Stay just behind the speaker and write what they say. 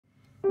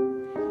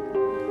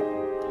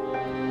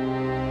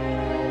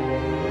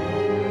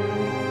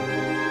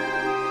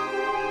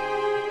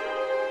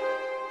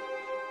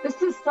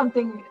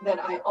something that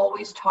I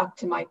always talk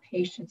to my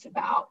patients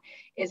about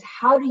is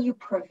how do you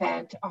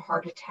prevent a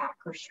heart attack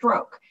or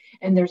stroke?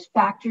 And there's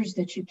factors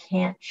that you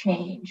can't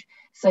change,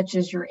 such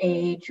as your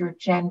age, your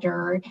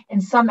gender,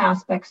 and some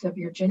aspects of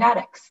your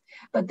genetics.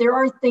 But there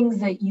are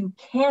things that you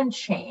can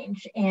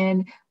change,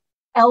 and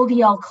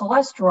LDL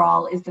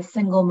cholesterol is the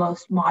single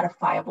most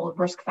modifiable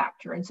risk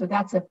factor. And so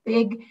that's a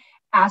big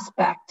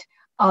aspect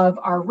of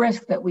our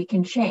risk that we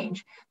can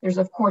change. There's,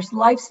 of course,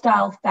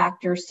 lifestyle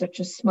factors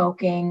such as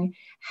smoking,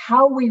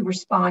 how we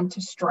respond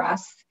to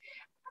stress,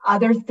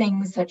 other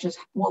things such as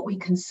what we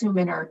consume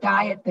in our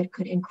diet that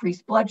could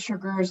increase blood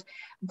sugars.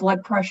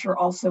 Blood pressure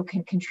also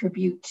can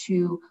contribute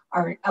to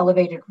our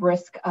elevated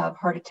risk of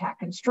heart attack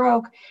and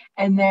stroke.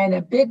 And then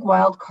a big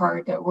wild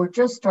card that we're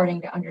just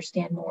starting to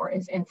understand more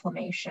is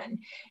inflammation.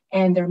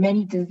 And there are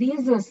many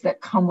diseases that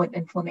come with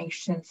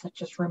inflammation,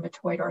 such as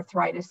rheumatoid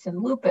arthritis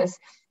and lupus.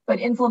 But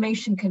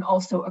inflammation can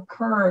also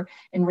occur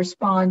in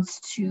response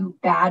to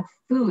bad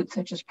foods,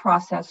 such as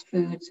processed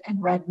foods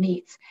and red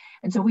meats.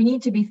 And so we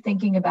need to be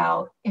thinking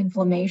about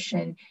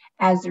inflammation,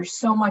 as there's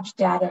so much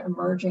data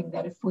emerging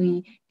that if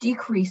we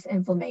decrease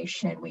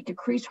inflammation, we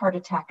decrease heart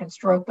attack and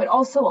stroke, but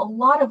also a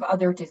lot of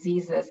other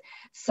diseases,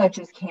 such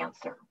as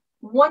cancer.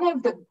 One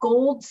of the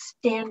gold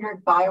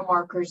standard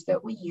biomarkers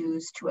that we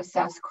use to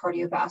assess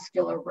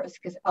cardiovascular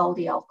risk is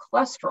LDL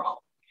cholesterol.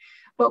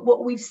 But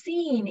what we've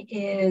seen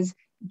is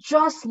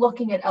just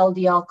looking at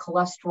LDL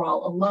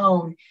cholesterol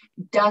alone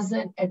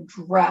doesn't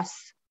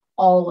address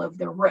all of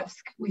the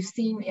risk. We've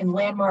seen in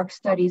landmark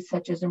studies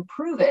such as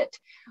Improve It,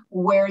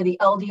 where the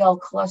LDL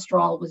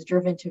cholesterol was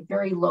driven to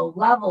very low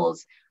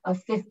levels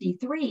of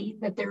 53,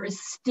 that there is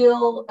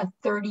still a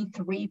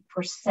 33%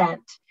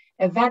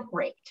 event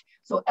rate.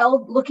 So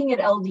looking at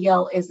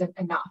LDL isn't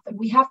enough. And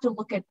we have to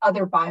look at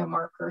other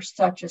biomarkers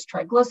such as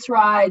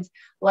triglycerides,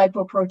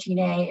 lipoprotein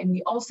A, and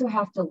we also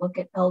have to look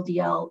at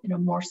LDL in a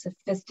more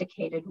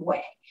sophisticated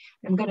way.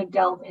 I'm going to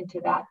delve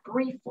into that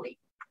briefly.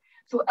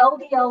 So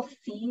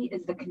LDL-C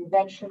is the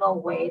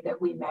conventional way that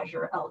we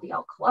measure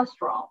LDL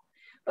cholesterol,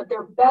 but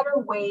there are better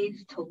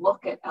ways to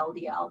look at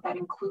LDL. That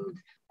includes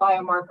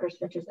biomarkers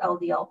such as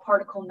LDL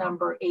particle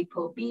number,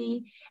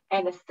 ApoB,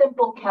 and a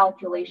simple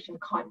calculation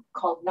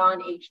called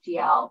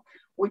non-HDL,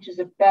 which is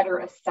a better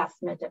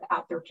assessment of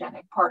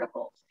atherogenic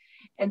particles.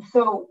 And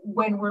so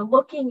when we're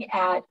looking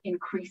at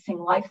increasing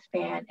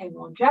lifespan and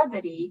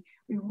longevity,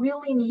 we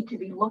really need to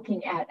be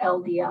looking at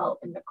LDL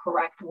in the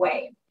correct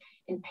way.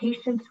 In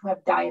patients who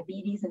have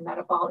diabetes and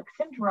metabolic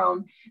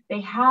syndrome,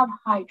 they have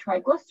high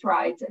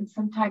triglycerides and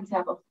sometimes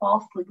have a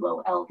falsely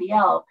low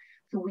LDL.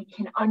 So we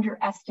can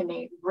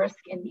underestimate risk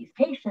in these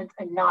patients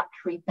and not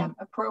treat them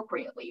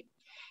appropriately.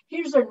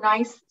 Here's a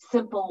nice,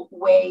 simple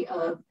way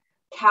of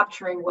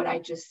capturing what I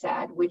just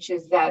said, which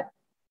is that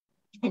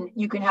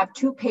you can have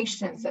two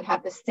patients that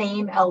have the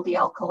same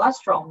LDL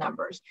cholesterol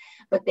numbers,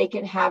 but they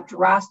can have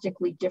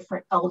drastically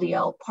different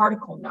LDL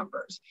particle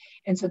numbers.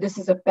 And so this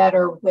is a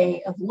better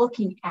way of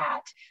looking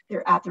at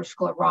their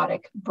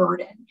atherosclerotic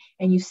burden.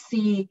 And you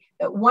see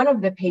that one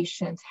of the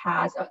patients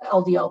has an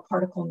LDL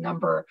particle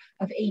number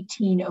of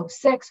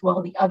 1806,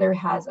 while the other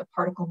has a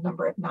particle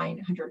number of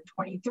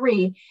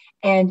 923.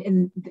 And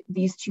in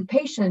these two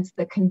patients,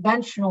 the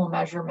conventional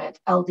measurement,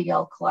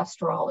 LDL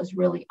cholesterol, is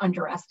really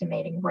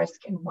underestimating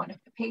risk in one of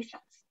the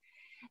patients.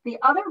 The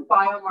other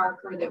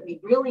biomarker that we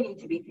really need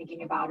to be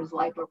thinking about is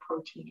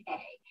lipoprotein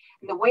A.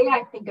 And the way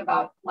I think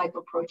about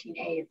lipoprotein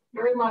A is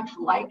very much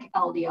like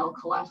LDL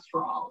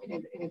cholesterol.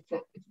 And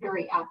it's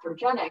very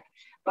atherogenic,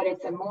 but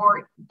it's a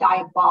more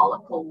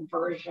diabolical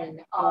version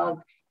of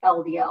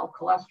LDL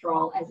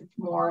cholesterol, as it's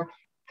more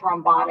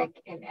thrombotic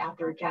and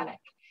atherogenic.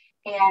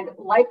 And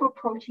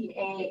lipoprotein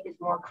A is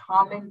more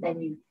common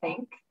than you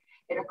think.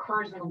 It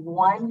occurs in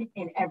 1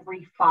 in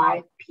every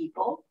 5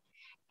 people.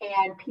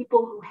 And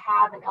people who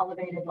have an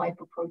elevated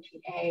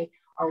lipoprotein A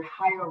are at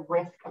higher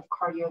risk of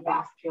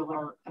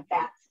cardiovascular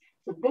events.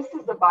 So this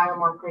is the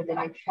biomarker that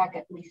I check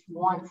at least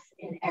once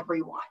in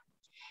everyone.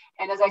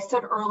 And as I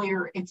said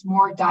earlier, it's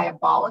more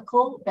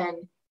diabolical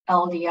than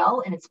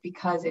LDL, and it's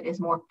because it is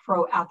more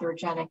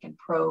pro-atherogenic and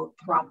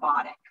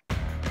pro-thrombotic.